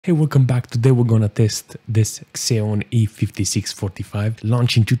Hey, welcome back. Today we're gonna test this Xeon E5645,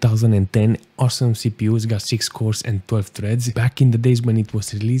 launched in 2010. Awesome CPU. It's got 6 cores and 12 threads. Back in the days when it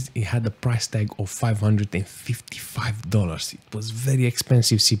was released, it had a price tag of $555. It was very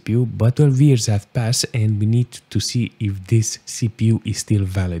expensive CPU, but 12 years have passed and we need to see if this CPU is still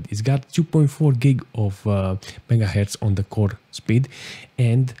valid. It's got 2.4 gig of megahertz on the core speed,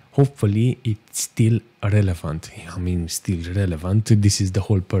 and hopefully it's still relevant. I mean, still relevant. This is the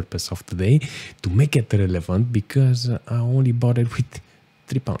whole purpose of today, to make it relevant, because I only bought it with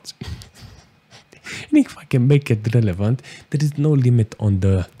 £3. And if I can make it relevant, there is no limit on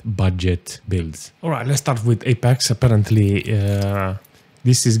the budget builds. All right, let's start with Apex. Apparently,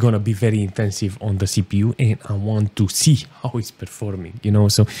 this is gonna be very intensive on the CPU, and I want to see how it's performing, you know.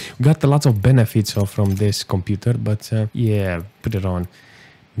 So we got a lot of benefits from this computer, but yeah, put it on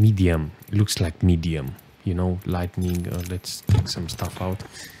medium. It looks like medium, you know, lightning. Let's take some stuff out.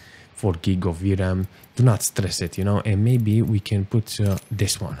 4 gig of VRAM. Do not stress it, you know. And maybe we can put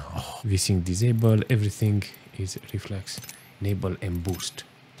this one. Oh, VSync disable. Everything is reflex, enable, and boost.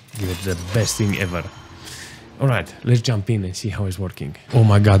 Give it the best thing ever. All right, let's jump in and see how it's working. Oh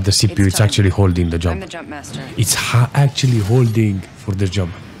my god, the CPU, it's actually holding the job. I'm the jump master. It's actually holding for the job.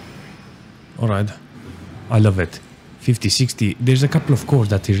 All right, I love it. 50, 60. There's a couple of cores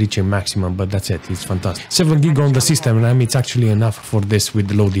that is reaching maximum, but that's it. It's fantastic. 7 gig on the system RAM. It's actually enough for this with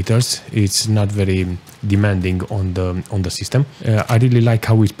the low jitters. It's not very demanding on the system. I really like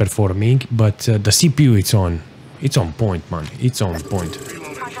how it's performing, but the CPU, it's on point, man. It's on point.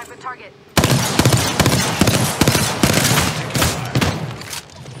 Contact with target.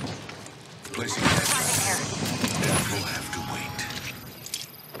 Placing that will have to wait.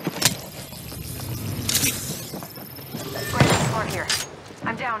 Right floor here.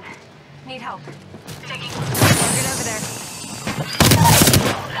 I'm down. Need help. Taking target over there.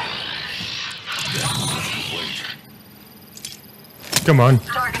 Come on.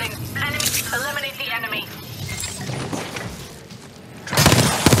 Targeting enemy. Eliminate the enemy.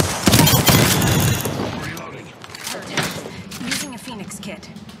 Reloading. Using a Phoenix kit.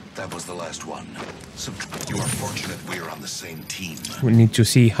 That was the last one. You are fortunate we are on the same team. We need to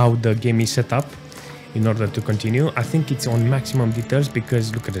see how the game is set up in order to continue. I think it's on maximum details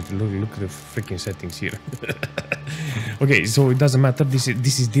because look at it. Look at the freaking settings here. Okay, so it doesn't matter. This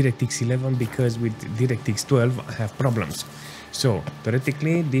is DirectX 11 because with DirectX 12 I have problems. So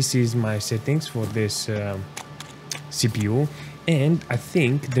theoretically, this is my settings for this CPU, and I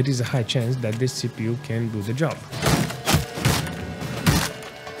think there is a high chance that this CPU can do the job.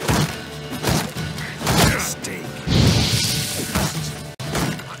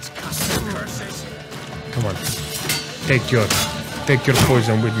 Come on, take your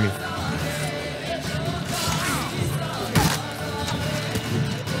poison with me.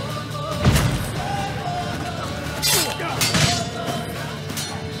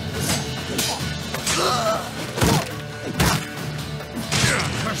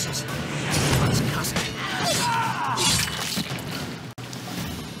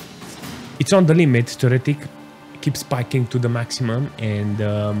 It's on the limit. Theoretic keeps spiking to the maximum, and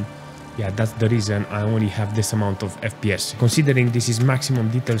yeah, that's the reason I only have this amount of FPS. Considering this is maximum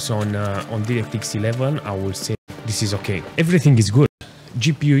details on DirectX 11, I will say this is okay. Everything is good.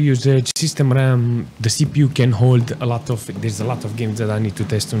 GPU usage, system RAM, the CPU can hold a lot of. There's a lot of games that I need to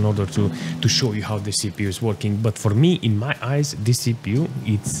test in order to show you how the CPU is working. But for me, in my eyes, this CPU,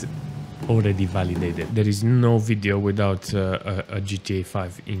 it's already validated. There is no video without a GTA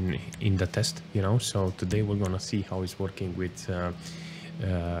 5 in the test, you know. So today we're gonna see how it's working with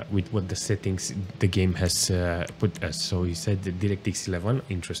what the settings the game has put us. So he said the DirectX 11,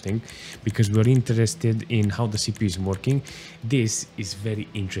 interesting, because we're interested in how the CPU is working. This is very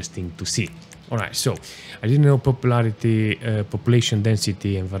interesting to see. All right, so I didn't know popularity, population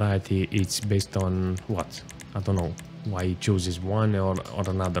density and variety. It's based on what? I don't know why he chooses one or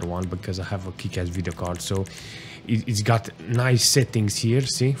another one, because I have a kick-ass video card. So it's got nice settings here,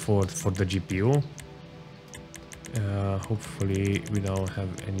 see, for the GPU. Hopefully we don't have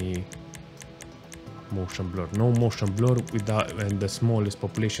any motion blur. No motion blur without, and the smallest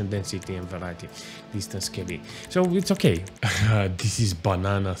population density and variety, distance scaling. So it's okay. This is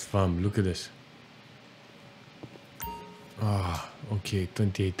bananas, fam. Look at this. Ah, okay,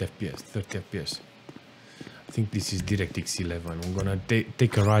 28 FPS, 30 FPS. I think this is DirectX 11. I'm gonna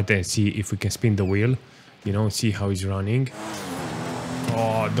take a ride and see if we can spin the wheel, you know, see how it's running.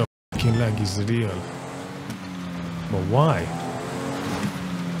 Oh, the fucking lag is real. But why?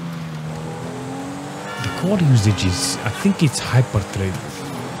 The core usage is, I think it's hyper thread.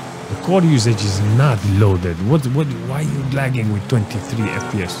 The core usage is not loaded. Why are you lagging with 23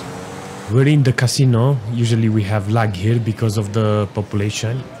 FPS? We're in the casino. Usually we have lag here because of the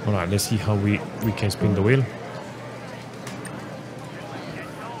population. All right, let's see how we can spin the wheel.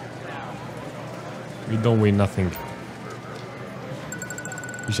 We don't win nothing.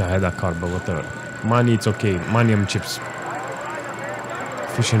 Wish I had a car, but whatever. Money, it's okay. Money and chips.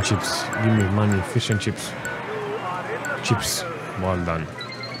 Fish and chips. Give me money, fish and chips. Chips. Well done.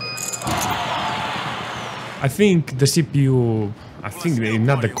 I think the CPU... I think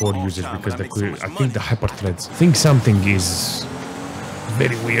not the core usage, because I think the hyperthreads. I think something is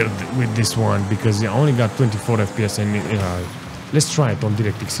very weird with this one, because I only got 24 FPS and let's try it on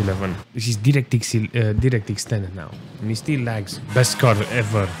DirectX 11. This is DirectX 10 now, and it still lags. Best card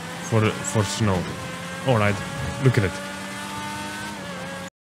ever for snow. All right, look at it.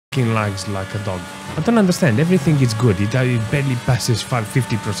 Fucking lags like a dog. I don't understand. Everything is good. It barely passes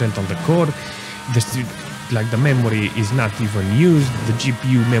 50% on the core. Like the memory is not even used, the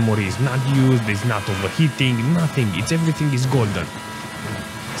GPU memory is not used, it's not overheating, nothing. It's everything is golden.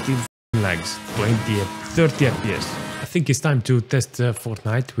 Still lags 20, 30 FPS. I think it's time to test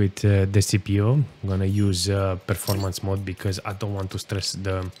Fortnite with the CPU. I'm gonna use performance mode because I don't want to stress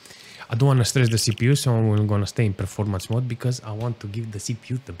the CPU, so I'm gonna stay in performance mode because I want to give the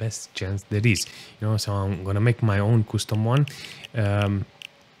CPU the best chance there is. You know, so I'm gonna make my own custom one.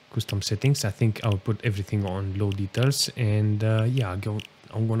 Custom settings. I think I'll put everything on low details, and yeah, I'm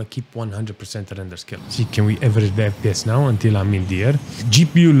gonna keep 100% render scale. See, can we average the FPS now until I'm in the air?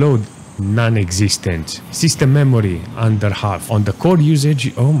 GPU load non-existent. System memory under half. On the core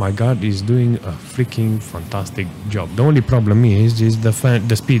usage, oh my god, is doing a freaking fantastic job. The only problem is the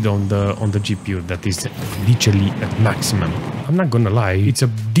speed on the GPU that is literally at maximum. I'm not gonna lie, it's a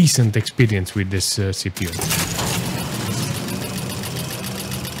decent experience with this CPU.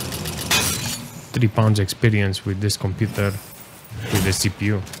 3 pounds experience with this computer, with the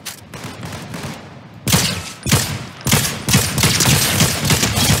CPU.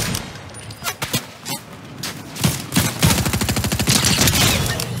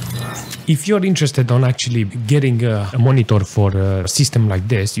 If you're interested on actually getting a monitor for a system like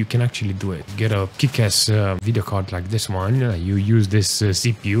this, you can actually do it. Get a kick-ass video card like this one. You use this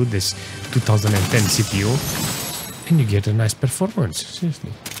CPU, this 2010 CPU, and you get a nice performance,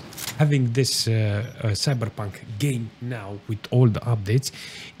 seriously. Having this Cyberpunk game now with all the updates,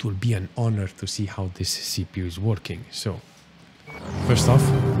 it will be an honor to see how this CPU is working. So, first off,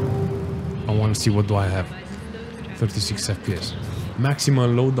 I want to see what do I have. 36 FPS.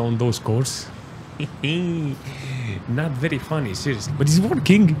 Maximum load on those cores. Not very funny, seriously. But it's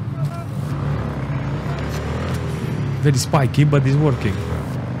working. Very spiky, but it's working.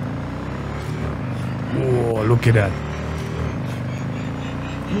 Oh, look at that.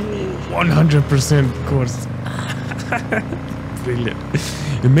 100% cores. Brilliant.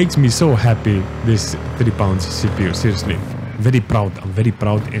 It makes me so happy, this 3 pounds CPU, seriously. Very proud. I'm very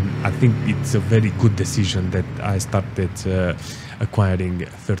proud, and I think it's a very good decision that I started acquiring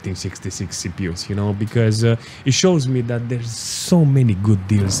 1366 CPUs, you know, because it shows me that there's so many good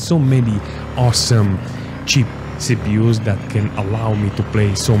deals, so many awesome cheap CPUs that can allow me to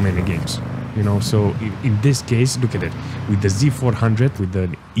play so many games, you know. So in this case, look at it, with the Z400, with the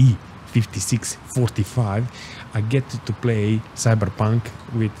E5645, I get to play Cyberpunk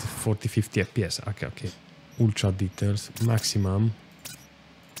with 40-50 FPS. Okay. Ultra details, maximum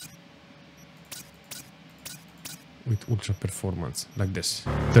with ultra performance, like this,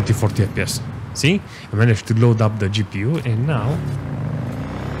 30-40 FPS. See, I managed to load up the GPU, and now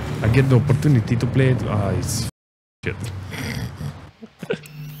I get the opportunity to play it. It's shit.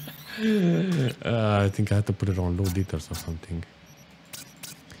 I think I had to put it on low details or something.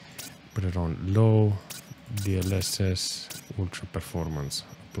 Put it on low, DLSS, ultra performance,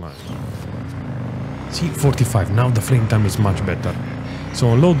 apply. See, 45. Now the frame time is much better. So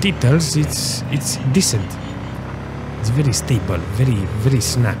on low details, it's decent. It's very stable, very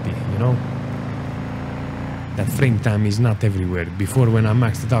snappy, you know. That frame time is not everywhere. Before, when I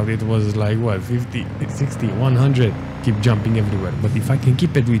maxed it out, it was like what, 50, 60, 100, keep jumping everywhere. But if I can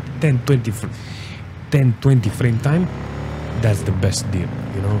keep it with 10-20 frame time, that's the best deal,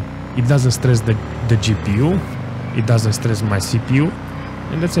 you know. It doesn't stress the GPU, it doesn't stress my CPU,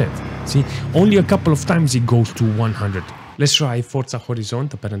 and that's it. See, only a couple of times it goes to 100. Let's try Forza Horizon.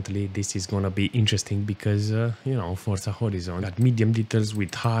 Apparently this is gonna be interesting because, you know, Forza Horizon got medium details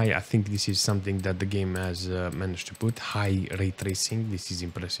with high. I think this is something that the game has managed to put. High ray tracing, this is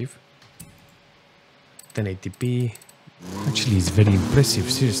impressive. 1080p. Actually, it's very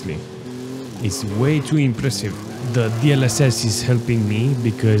impressive, seriously. It's way too impressive. The DLSS is helping me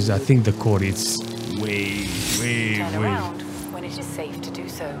because I think the core is Turn around when it is safe to do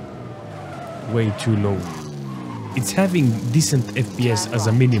so. way too low. It's having decent FPS as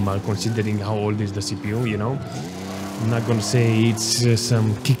a minimal considering how old is the CPU, you know. I'm not gonna say it's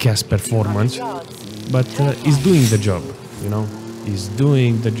some kick-ass performance, but it's doing the job, you know. It's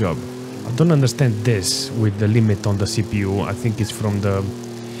doing the job. I don't understand this with the limit on the CPU. I think it's from the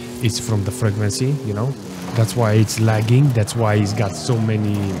frequency, you know. That's why it's lagging. That's why it's got so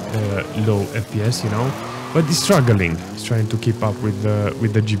many low FPS, you know. But it's struggling. It's trying to keep up with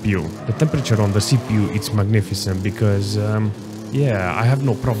the GPU. The temperature on the CPU, it's magnificent because yeah, I have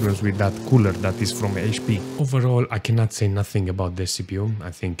no problems with that cooler that is from HP. Overall, I cannot say nothing about this CPU.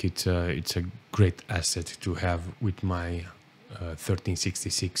 I think it's a great asset to have with my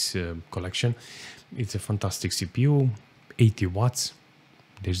 1366 collection. It's a fantastic CPU, 80 watts.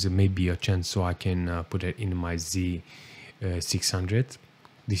 There's maybe a chance so I can put it in my Z600.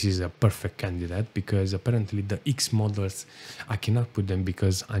 This is a perfect candidate because apparently the X models, I cannot put them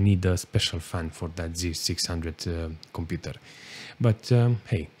because I need a special fan for that Z600 computer. But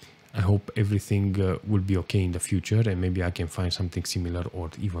hey, I hope everything will be okay in the future and maybe I can find something similar or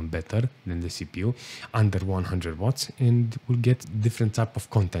even better than the CPU under 100 watts and we'll get different type of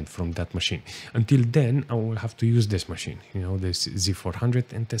content from that machine. Until then, I will have to use this machine, you know, this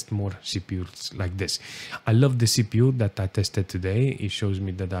Z400 and test more CPUs like this. I love the CPU that I tested today. It shows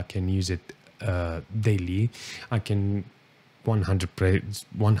me that I can use it daily. I can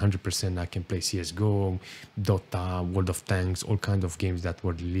 100% I can play CSGO, Dota, World of Tanks, all kinds of games that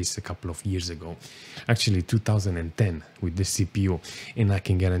were released a couple of years ago. Actually 2010 with this CPU, and I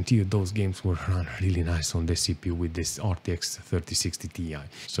can guarantee you those games will run really nice on this CPU with this RTX 3060 Ti.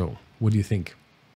 So what do you think?